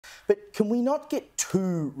But can we not get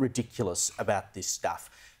too ridiculous about this stuff?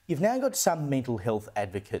 You've now got some mental health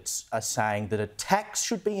advocates are saying that a tax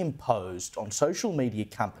should be imposed on social media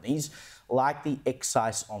companies like the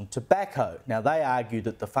excise on tobacco. Now, they argue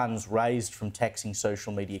that the funds raised from taxing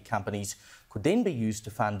social media companies could then be used to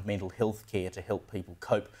fund mental health care to help people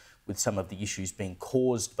cope with some of the issues being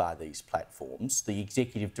caused by these platforms. The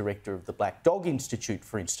executive director of the Black Dog Institute,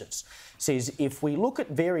 for instance, says if we look at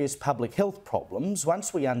various public health problems,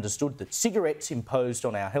 once we understood that cigarettes imposed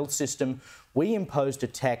on our health system, we imposed a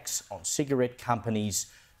tax on cigarette companies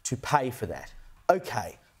to pay for that.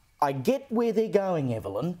 OK, I get where they're going,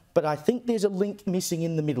 Evelyn, but I think there's a link missing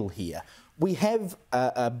in the middle here. We have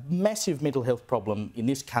a massive mental health problem in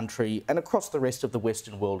this country and across the rest of the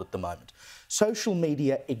Western world at the moment. Social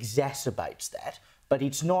media exacerbates that, but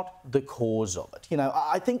it's not the cause of it. You know,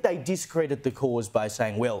 I think they discredit the cause by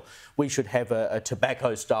saying, well, we should have a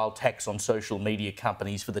tobacco-style tax on social media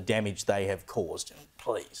companies for the damage they have caused.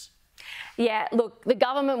 Please. Yeah, look, the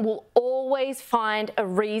government will always find a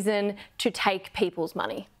reason to take people's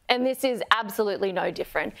money. And this is absolutely no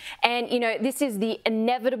different. And, you know, this is the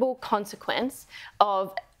inevitable consequence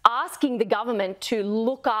of asking the government to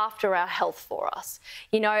look after our health for us.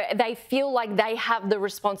 You know, they feel like they have the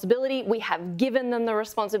responsibility. We have given them the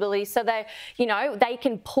responsibility. So they, you know, they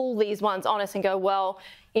can pull these ones on us and go, well,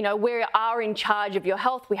 you know, we are in charge of your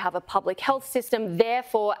health. We have a public health system,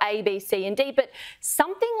 therefore A, B, C, and D. But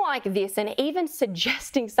something like this, and even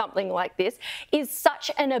suggesting something like this, is such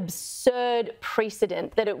an absurd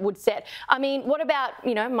precedent that it would set. I mean, what about,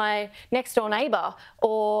 you know, my next door neighbour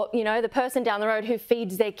or, you know, the person down the road who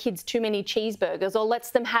feeds their kids too many cheeseburgers or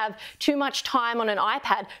lets them have too much time on an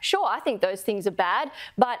iPad? Sure, I think those things are bad,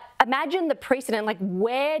 but imagine the precedent. Like,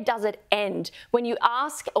 where does it end when you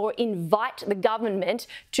ask or invite the government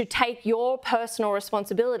to take your personal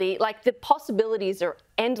responsibility? Like, the possibilities are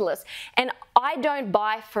endless. And I don't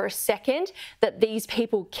buy for a second that these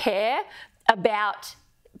people care about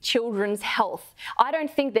children's health. I don't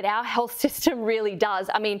think that our health system really does.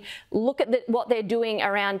 I mean, look at what they're doing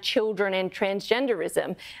around children and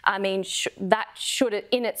transgenderism. I mean, that should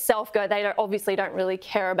in itself go, they obviously don't really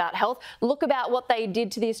care about health. Look about what they did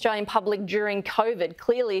to the Australian public during COVID.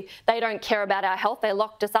 Clearly, they don't care about our health. They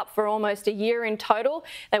locked us up for almost a year in total.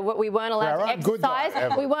 We weren't allowed to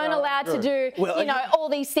exercise. We weren't allowed to do, you know, all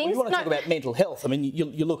these things. You want to talk about mental health. I mean,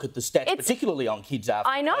 you look at the stats, particularly on kids after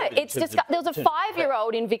I know. COVID. There was a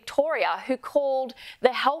 5-year-old in Victoria who called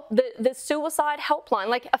the suicide helpline,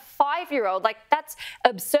 like a 5-year-old. Like, that's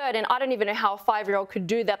absurd, and I don't even know how a 5-year-old could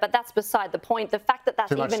do that, but that's beside the point. The fact that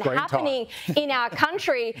that's even happening in our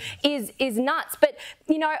country is nuts. But,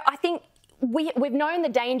 you know, I think we've known the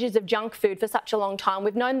dangers of junk food for such a long time.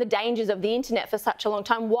 We've known the dangers of the internet for such a long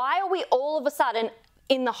time. Why are we all of a sudden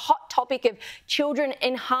in the hot topic of children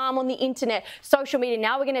in harm on the internet, social media?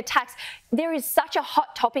 Now we're going to tax. There is such a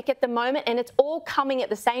hot topic at the moment, and it's all coming at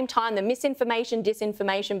the same time. The misinformation,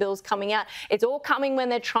 disinformation bills coming out. It's all coming when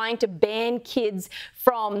they're trying to ban kids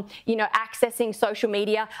from, you know, accessing social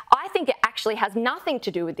media. I think it actually has nothing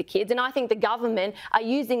to do with the kids, and I think the government are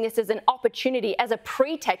using this as an opportunity, as a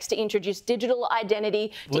pretext to introduce digital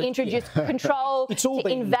identity, to introduce control, to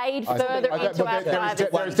invade further into our privacy.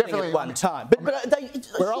 There's definitely one time, but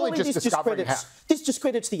we're only just discovering how. This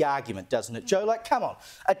discredits the argument, doesn't it, Joe? Like, come on,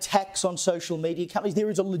 a tax on social media companies. There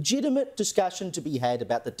is a legitimate discussion to be had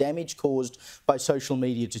about the damage caused by social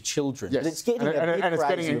media to children. Yes. But it's getting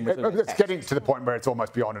it's getting to the point where it's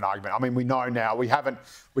almost beyond an argument. I mean, we know now,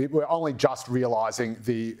 we're only just realising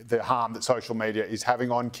the harm that social media is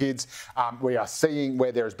having on kids. We are seeing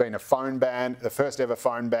where there has been a phone ban, the first ever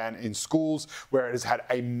phone ban in schools, where it has had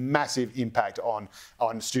a massive impact on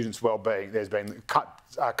students' wellbeing. There's been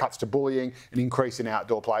cuts to bullying, an increase in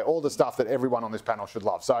outdoor play, all the stuff that everyone on this panel should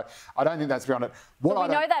love. So I don't think that's beyond it. We know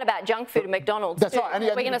that about junk food at McDonald's. That's right.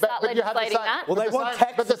 We're going to start legislating that. Well, they want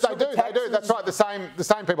tax. But they do. That's right. The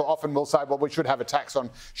same people often will say, well, we should have a tax on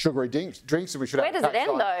sugary drinks, and we should have a tax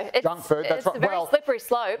on junk food. That's right. It's a very slippery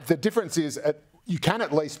slope. The difference is you can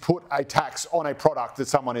at least put a tax on a product that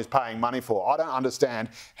someone is paying money for. I don't understand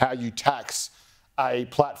how you tax a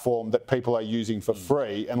platform that people are using for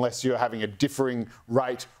free unless you're having a differing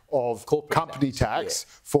rate of corporate company tax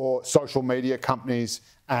for social media companies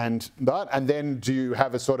and that. And then do you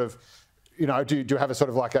have a sort of, you know, do you have a sort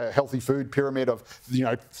of like a healthy food pyramid of, you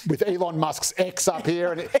know, with Elon Musk's X up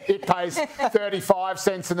here and it pays 35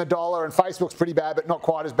 cents in the dollar, and Facebook's pretty bad but not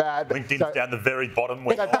quite as bad. LinkedIn's down the very bottom.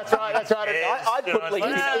 That's right. I'd put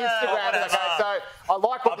Instagram. So I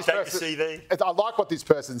like what I like what this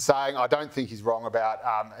person's saying. I don't think he's wrong about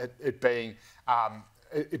it being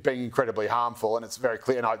it being incredibly harmful, and it's very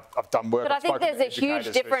clear. And I've done work. But I think there's a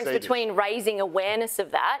huge difference between raising awareness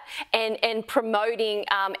of that and promoting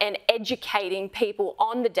and educating people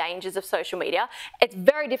on the dangers of social media. It's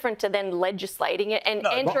very different to then legislating it and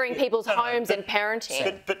entering people's homes and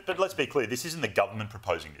parenting. But let's be clear, this isn't the government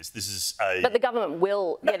proposing this. This is a... But the government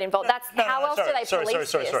will get involved. How else do they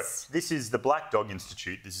police this? This is the Black Dog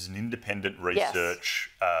Institute. This is an independent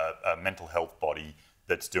research mental health body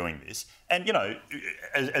that's doing this. And, you know,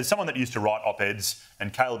 as someone that used to write op-eds,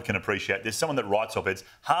 and Caleb can appreciate this, someone that writes op-eds,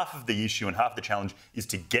 half of the issue and half the challenge is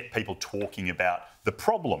to get people talking about the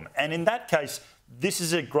problem. And in that case, this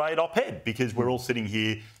is a great op-ed because we're all sitting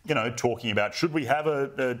here, you know, talking about should we have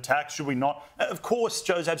a tax, should we not? Of course,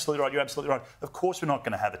 Joe's absolutely right, you're absolutely right. Of course we're not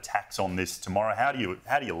going to have a tax on this tomorrow. How do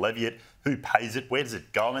you levy it? Who pays it? Where does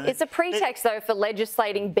it go? I mean, it's a pretext, though, for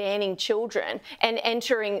legislating banning children and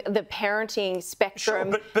entering the parenting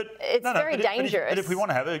spectrum. Sure, but it's very dangerous. But if we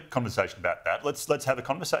want to have a conversation about that, let's have a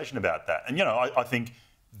conversation about that. And, you know, I think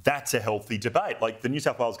that's a healthy debate. Like the New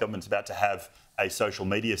South Wales government's about to have a social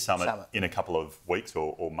media summit in a couple of weeks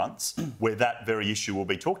or months where that very issue will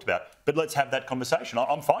be talked about. But let's have that conversation.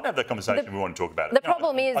 I'm fine to have that conversation if we want to talk about it. The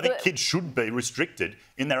problem is I think kids should be restricted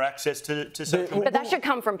in their access to social media. But that should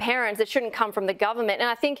come from parents. It shouldn't come from the government. And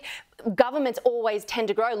I think governments always tend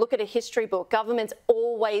to grow. Look at a history book. Governments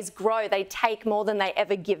always grow. They take more than they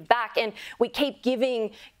ever give back. And we keep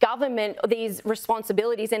giving government these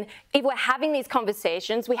responsibilities. And if we're having these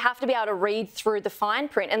conversations, we have to be able to read through the fine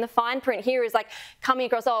print. And the fine print here is like coming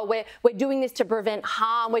across, oh, we're doing this to prevent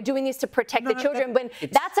harm. We're doing this to protect the children. When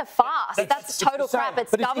that's a farce. That's total crap.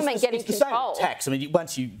 It's government getting control. Tax. I mean,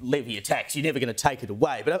 once you levy a tax, you're never going to take it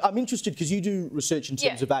away. But I'm interested because you do research in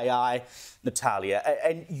terms of AI, Natalia,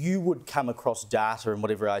 and you would come across data and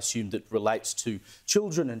whatever I assume that relates to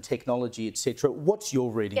children and technology, etc. What's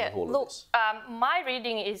your reading of all of this? My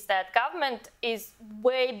reading is that government is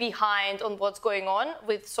way behind on what's going on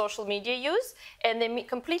with social media use, and they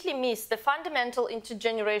completely miss the fundamental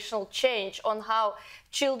intergenerational change on how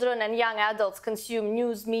children and young adults consume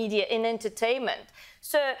news, media, and entertainment.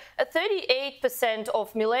 So 38%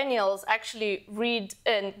 of millennials actually read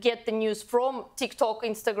and get the news from TikTok,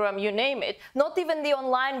 Instagram, you name it, not even the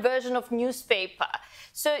online version of newspaper.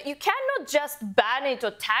 So you cannot just ban it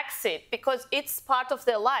or tax it because it's part of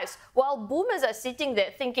their lives. While boomers are sitting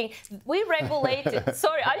there thinking, we regulate it.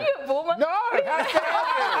 Sorry, are you a boomer? No, how dare you?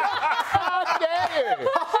 How dare you?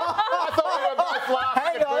 I thought we were both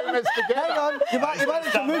laughing at boomers together. Hang on, you might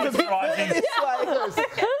have to move a bit further this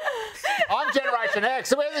way. I'm Generation X,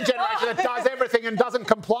 so we're the generation that does everything and doesn't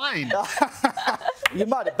complain. You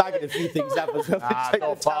might have buggered a few things up as well. It's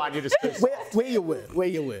all fine, you just... Where you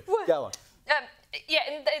were. Go on. Yeah,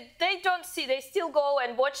 and they don't see, they still go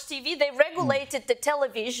and watch TV. They regulated the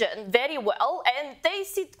television very well, and they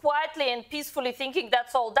sit quietly and peacefully thinking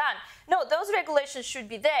that's all done. No, those regulations should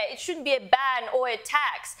be there. It shouldn't be a ban or a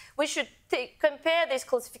tax. We should compare this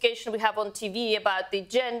classification we have on TV about the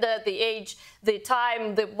gender, the age, the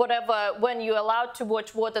time, the whatever, when you're allowed to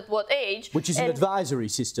watch what at what age. Which is an advisory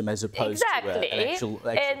system as opposed to an actual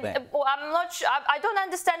ban. I'm not sure, I don't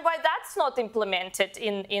understand why that's not implemented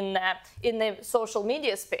in the social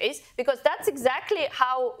media space, because that's exactly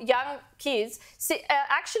how young kids,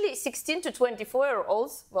 actually 16 to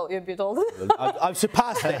 24-year-olds, well, you're a bit older. I've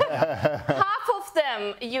surpassed that now. Half of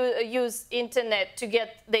them use internet to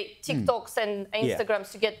get the TikToks and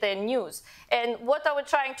Instagrams to get their news. And what are we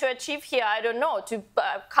trying to achieve here? I don't know, to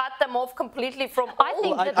cut them off completely from all. I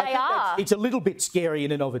think that they are. It's a little bit scary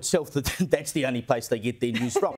in and of itself that that's the only place they get their news from.